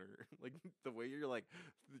that sooner. Like the way you're like,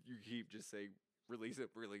 you keep just saying release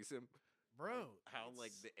him, Bro, How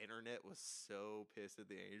like the internet was so pissed at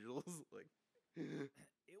the Angels. Like,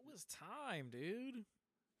 it was time, dude.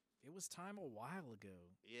 It was time a while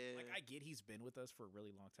ago. yeah, Like, I get he's been with us for a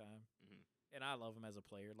really long time, Mhm. and I love him as a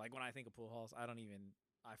player. Like, when I think of Pujols,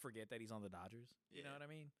 I forget that he's on the Dodgers. You know Yeah. what I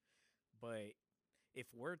mean? But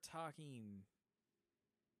if we're talking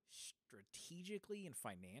strategically and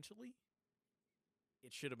financially,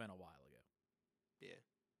 it should have been a while ago. yeah,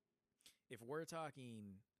 If we're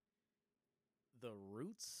talking the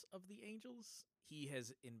roots of the Angels he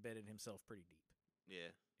has embedded himself pretty deep.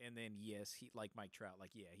 Yeah. And then yes, he like Mike Trout,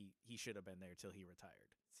 like he should have been there till he retired.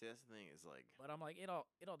 See, that's the thing is like, But I'm like, it all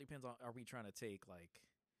depends on, are we trying to take like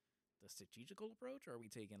the strategical approach, or are we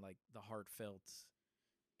taking like the heartfelt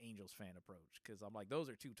Angels fan approach? Because I'm like, those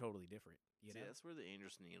are two totally different. You know, that's where the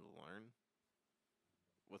Angels need to learn.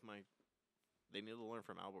 They need to learn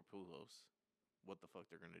from Albert Pujols what the fuck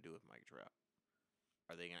they're gonna do with Mike Trout.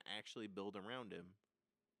 Are they gonna actually build around him?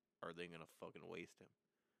 Or are they gonna fucking waste him?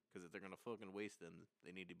 Because if they're gonna fucking waste him,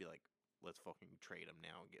 they need to be like, let's fucking trade him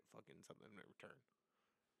now and get fucking something in return.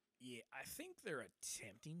 Yeah, I think they're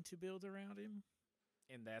attempting to build around him,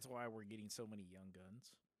 and that's why we're getting so many young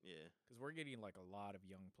guns. Yeah, because we're getting like a lot of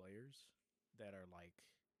young players that are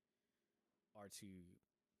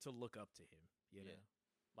to look up to him. You know,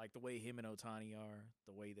 like the way him and Ohtani are,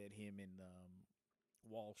 the way that him and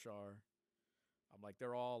Walsh are. I'm like,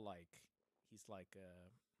 they're all like, he's like,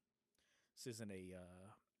 this isn't a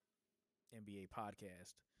NBA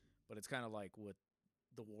podcast, but it's kind of like what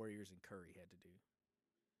the Warriors and Curry had to do.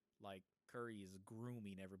 Like, Curry is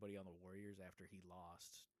grooming everybody on the Warriors after he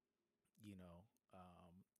lost,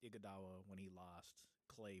 Iguodala when he lost,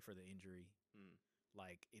 Clay for the injury.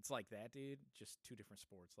 Like, it's like that, dude, just two different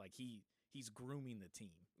sports. Like, he's grooming the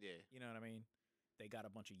team. Yeah. You know what I mean? They got a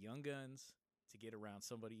bunch of young guns to get around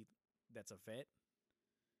somebody that's a vet.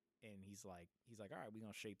 And he's like, all right, we're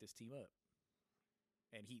going to shape this team up.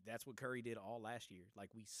 And that's what Curry did all last year.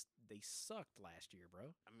 Like, they sucked last year,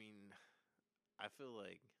 bro. I mean, I feel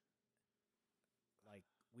like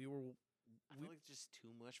we were. I feel like it's just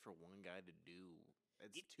too much for one guy to do.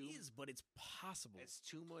 It is, but it's possible. It's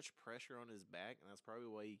too much pressure on his back, and that's probably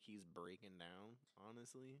why he keeps breaking down.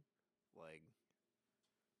 Honestly,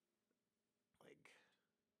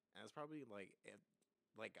 and it's probably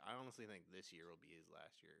I honestly think this year will be his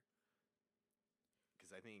last year.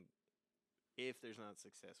 Because I think if there's not a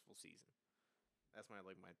successful season, that's my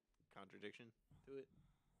contradiction to it.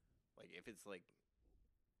 Like, if it's like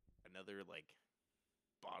another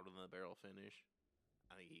bottom of the barrel finish,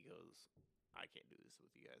 I think he goes, I can't do this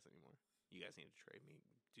with you guys anymore. You guys need to trade me,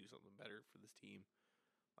 do something better for this team.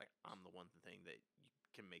 Like, I'm the one thing that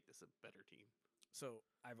can make this a better team. So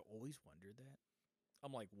I've always wondered that.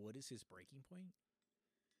 I'm like, what is his breaking point?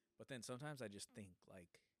 But then sometimes I just think,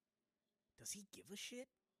 like, does he give a shit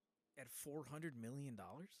at $400 million?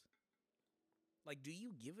 Like, do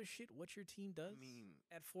you give a shit what your team does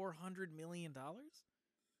at $400 million?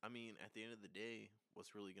 I mean, at the end of the day,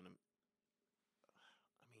 what's really going to...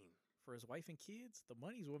 For his wife and kids, the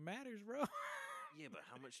money's what matters, bro. Yeah, but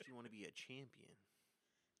how much do you want to be a champion?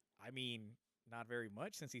 I mean, not very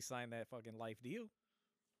much since he signed that fucking life deal,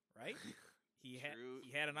 right? He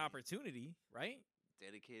had an opportunity, right?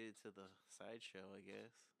 Dedicated to the sideshow, I guess.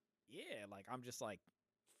 Yeah, like, I'm just like...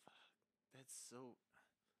 Fuck, that's so...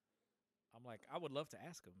 I'm like, I would love to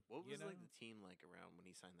ask him. What was, the team like around when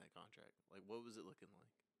he signed that contract? Like, what was it looking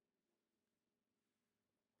like?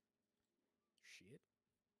 Shit.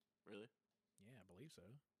 Really? Yeah, I believe so.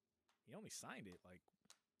 He only signed it, a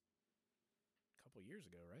couple years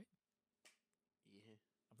ago, right? Yeah.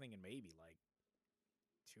 I'm thinking maybe,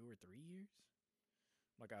 2 or 3 years.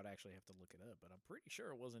 Like, I would actually have to look it up, but I'm pretty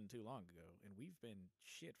sure it wasn't too long ago, and we've been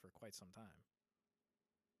shit for quite some time.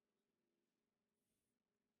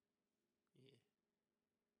 Yeah.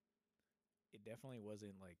 It definitely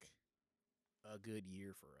wasn't, a good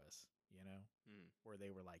year for us, you know? Where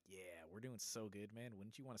they were like, yeah, we're doing so good, man.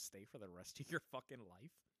 Wouldn't you want to stay for the rest of your fucking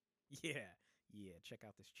life? Yeah, check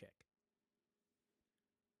out this check.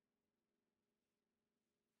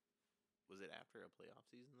 Was it after a playoff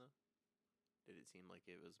season, though? Did it seem like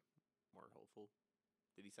it was more hopeful?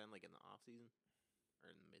 Did he sign, in the off season?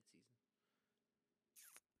 Or in the mid-season?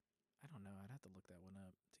 I don't know. I'd have to look that one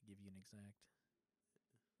up to give you an exact.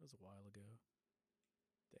 It was a while ago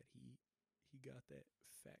that he got that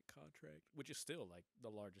fat contract, which is still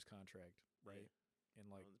the largest contract, right? Yeah.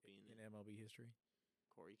 In MLB history.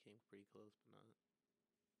 Corey came pretty close, but not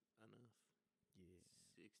enough. Yeah.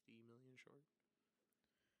 60 million short.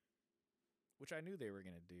 Which I knew they were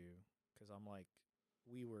going to do, because I'm like,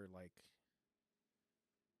 we were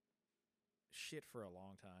shit for a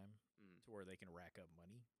long time to where they can rack up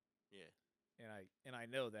money. Yeah. And I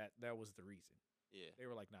know that was the reason. Yeah. They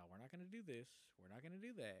were like, no, we're not going to do this. We're not going to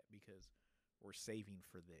do that because we're saving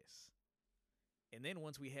for this. And then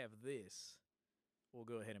once we have this, we'll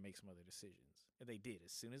go ahead and make some other decisions. And they did.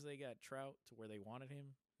 As soon as they got Trout to where they wanted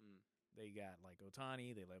him, they got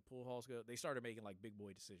Ohtani, they let Pujols go. They started making big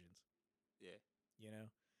boy decisions. Yeah. You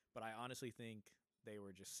know? But I honestly think they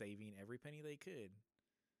were just saving every penny they could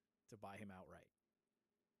to buy him outright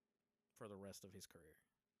for the rest of his career.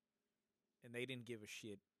 and they didn't give a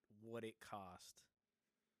shit what it cost.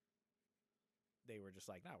 They were just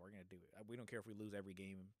like, "Nah, we're gonna do it. We don't care if we lose every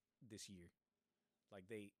game this year." Like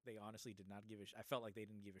they honestly did not give a. I felt like they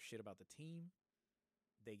didn't give a shit about the team.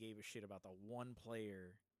 They gave a shit about the one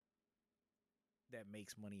player that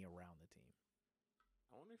makes money around the team.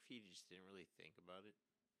 I wonder if he just didn't really think about it.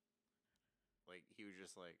 Like he was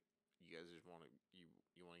just like, "You guys just want to you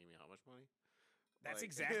want to give me how much money?" That's Like,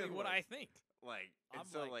 exactly what I think. Like, and I'm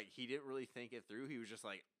so like- he didn't really think it through. He was just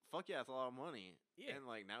like, "Fuck yeah, it's a lot of money." Yeah. And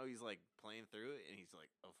like now he's like playing through it, and he's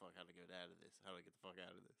like, "Oh fuck, how to get out of this? How do I get the fuck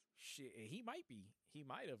out of this?" Shit, he might be. He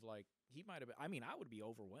might have been. I mean, I would be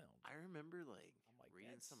overwhelmed. I remember like I'm like,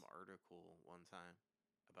 reading some that's- article one time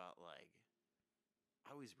about like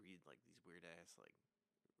I always read like these weird ass like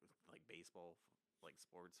baseball like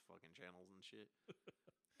sports fucking channels and shit.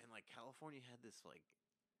 And like California had this like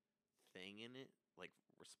thing in it, like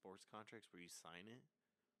sports contracts where you sign it,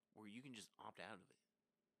 where you can just opt out of it.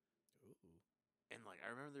 Ooh. And like I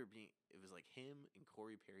remember it was like him and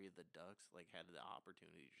Corey Perry of the Ducks like had the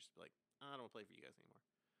opportunity to just be like, I don't play for you guys anymore,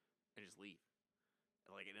 and just leave.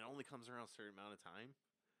 And, like, and it only comes around a certain amount of time.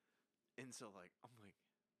 And so like I'm like,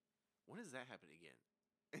 when does that happen again?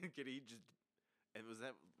 And can he just? And was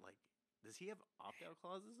that like? Does he have opt out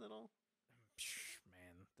clauses at all?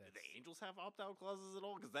 Man, Do that's the Angels have opt out clauses at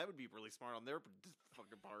all? Because that would be really smart on their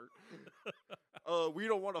fucking part. We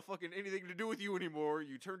don't want to fucking anything to do with you anymore.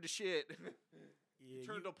 You turned to shit. yeah.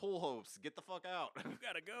 Turn to pool hopes. Get the fuck out. You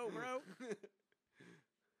gotta go, bro.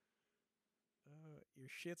 Your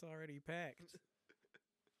shit's already packed.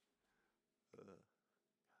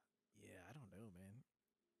 Yeah, I don't know, man.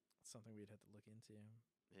 It's something we'd have to look into.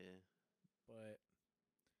 Yeah. But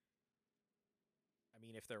I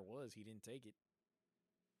mean, if there was, he didn't take it.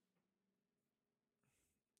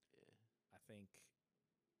 Yeah. I think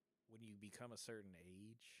when you become a certain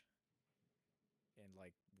age and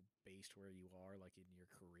like based where you are, like in your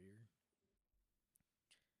career,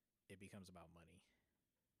 it becomes about money.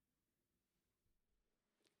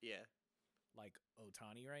 Yeah. Like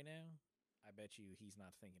Ohtani right now, I bet you he's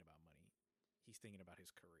not thinking about money. He's thinking about his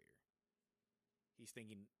career. He's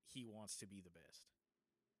thinking he wants to be the best.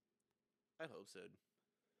 I hope so.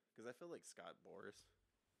 Because I feel like Scott Boras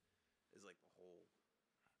is like the whole.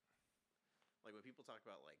 Like when people talk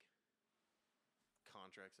about like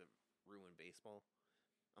contracts that ruin baseball,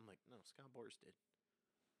 I'm like, no, Scott Boras did.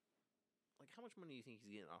 Like, how much money do you think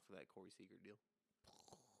he's getting off of that Corey Seager deal?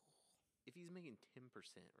 If he's making 10%,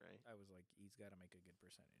 right? I was like, he's got to make a good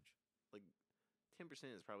percentage. Like, 10%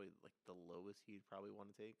 is probably like the lowest he'd probably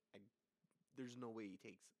want to take. There's no way he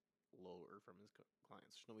takes lower from his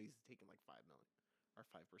clients. There's no way he's taking like 5 million or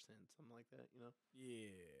 5%, something like that. You know?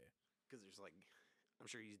 Yeah. Because there's like, I'm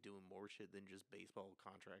sure he's doing more shit than just baseball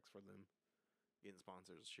contracts for them, getting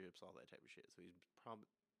sponsorships, all that type of shit. So he's probably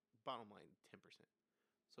bottom line 10%.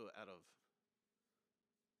 So out of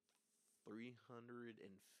 $350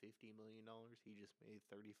 million, he just made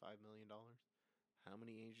 $35 million. How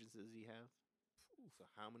many agents does he have? So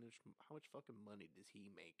how much fucking money does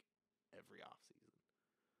he make every offseason?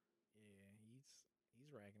 Yeah,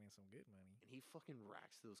 he's racking in some good money. And he fucking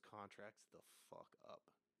racks those contracts the fuck up.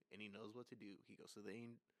 And he knows what to do. He goes, so they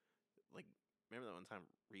ain't like, remember that one time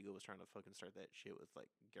Rigo was trying to fucking start that shit with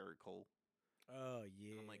like Garrett Cole? Oh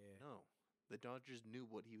yeah. And I'm like, no. The Dodgers knew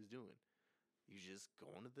what he was doing. He was just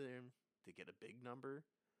going to them to get a big number,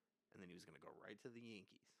 and then he was gonna go right to the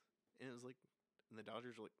Yankees. And it was like, and the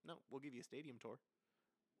Dodgers were like, no, we'll give you a stadium tour.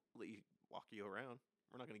 We'll let you walk you around.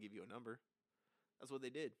 We're not gonna give you a number. That's what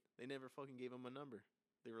they did. They never fucking gave him a number.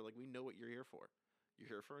 They were like, we know what you're here for.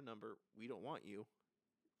 You're here for a number. We don't want you.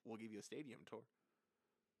 We'll give you a stadium tour.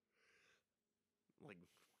 Like,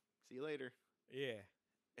 see you later. Yeah.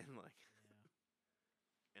 And like,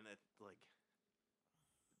 Yeah. and that like,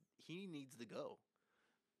 he needs to go.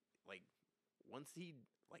 Like, once he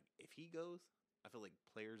like, if he goes, I feel like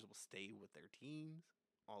players will stay with their teams.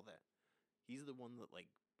 All that. He's the one that like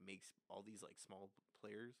makes all these like small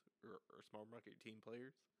players or small market team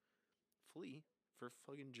players flee for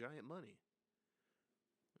fucking giant money.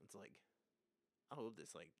 It's like, I hope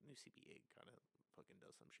this like new CBA kind of fucking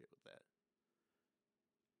does some shit with that.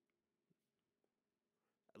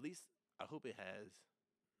 At least I hope it has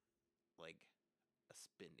like a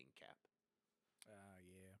spending cap.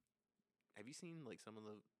 Yeah. Have you seen like some of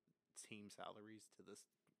the team salaries to this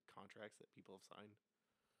contracts that people have signed?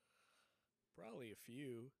 Probably a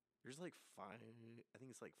few. There's like five, I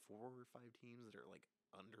think it's like 4 or 5 teams that are like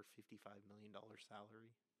under $55 million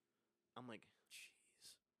salary. I'm like,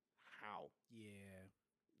 Jeez. how? Yeah.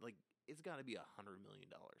 Like, it's got to be $100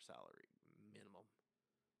 million salary minimum.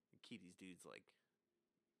 Keep these dudes like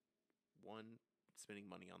one, spending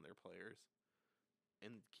money on their players,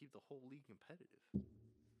 and keep the whole league competitive.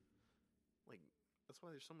 Like, that's why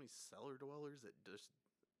there's so many cellar dwellers that just,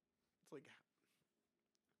 it's like,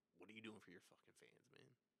 what are you doing for your fucking fans,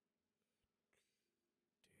 man?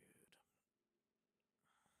 Dude.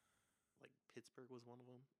 Like, Pittsburgh was one of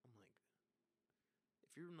them. I'm like,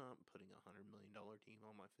 if you're not putting $100 million team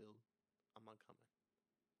on my field, I'm not coming.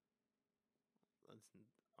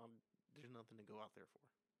 There's nothing to go out there for.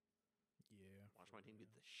 Yeah. Watch my team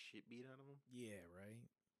get the shit beat out of them. Yeah, right?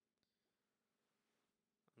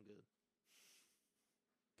 I'm good.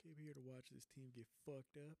 Came here to watch this team get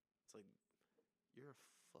fucked up. It's like, you're a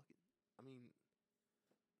fucking... I mean,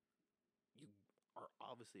 you are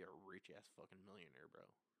obviously a rich-ass fucking millionaire, bro.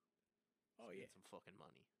 Oh, yeah. Some fucking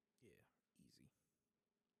money. Yeah, easy.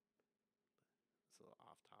 It's a little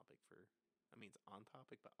off topic for... I mean, it's on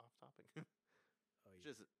topic, but off topic. Oh, yeah.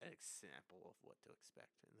 Just an example of what to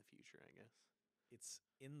expect in the future, I guess. It's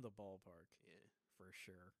in the ballpark. Yeah. For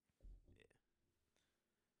sure. Yeah.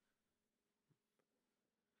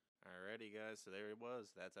 Alrighty, guys. So there it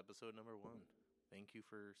was. That's episode number 1. Thank you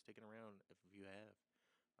for sticking around if you have.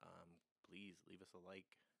 Please leave us a like,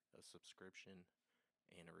 a subscription,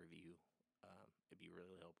 and a review. It'd be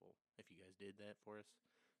really helpful if you guys did that for us,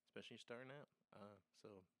 especially starting out.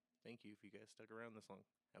 So thank you if you guys stuck around this long.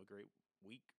 Have a great week.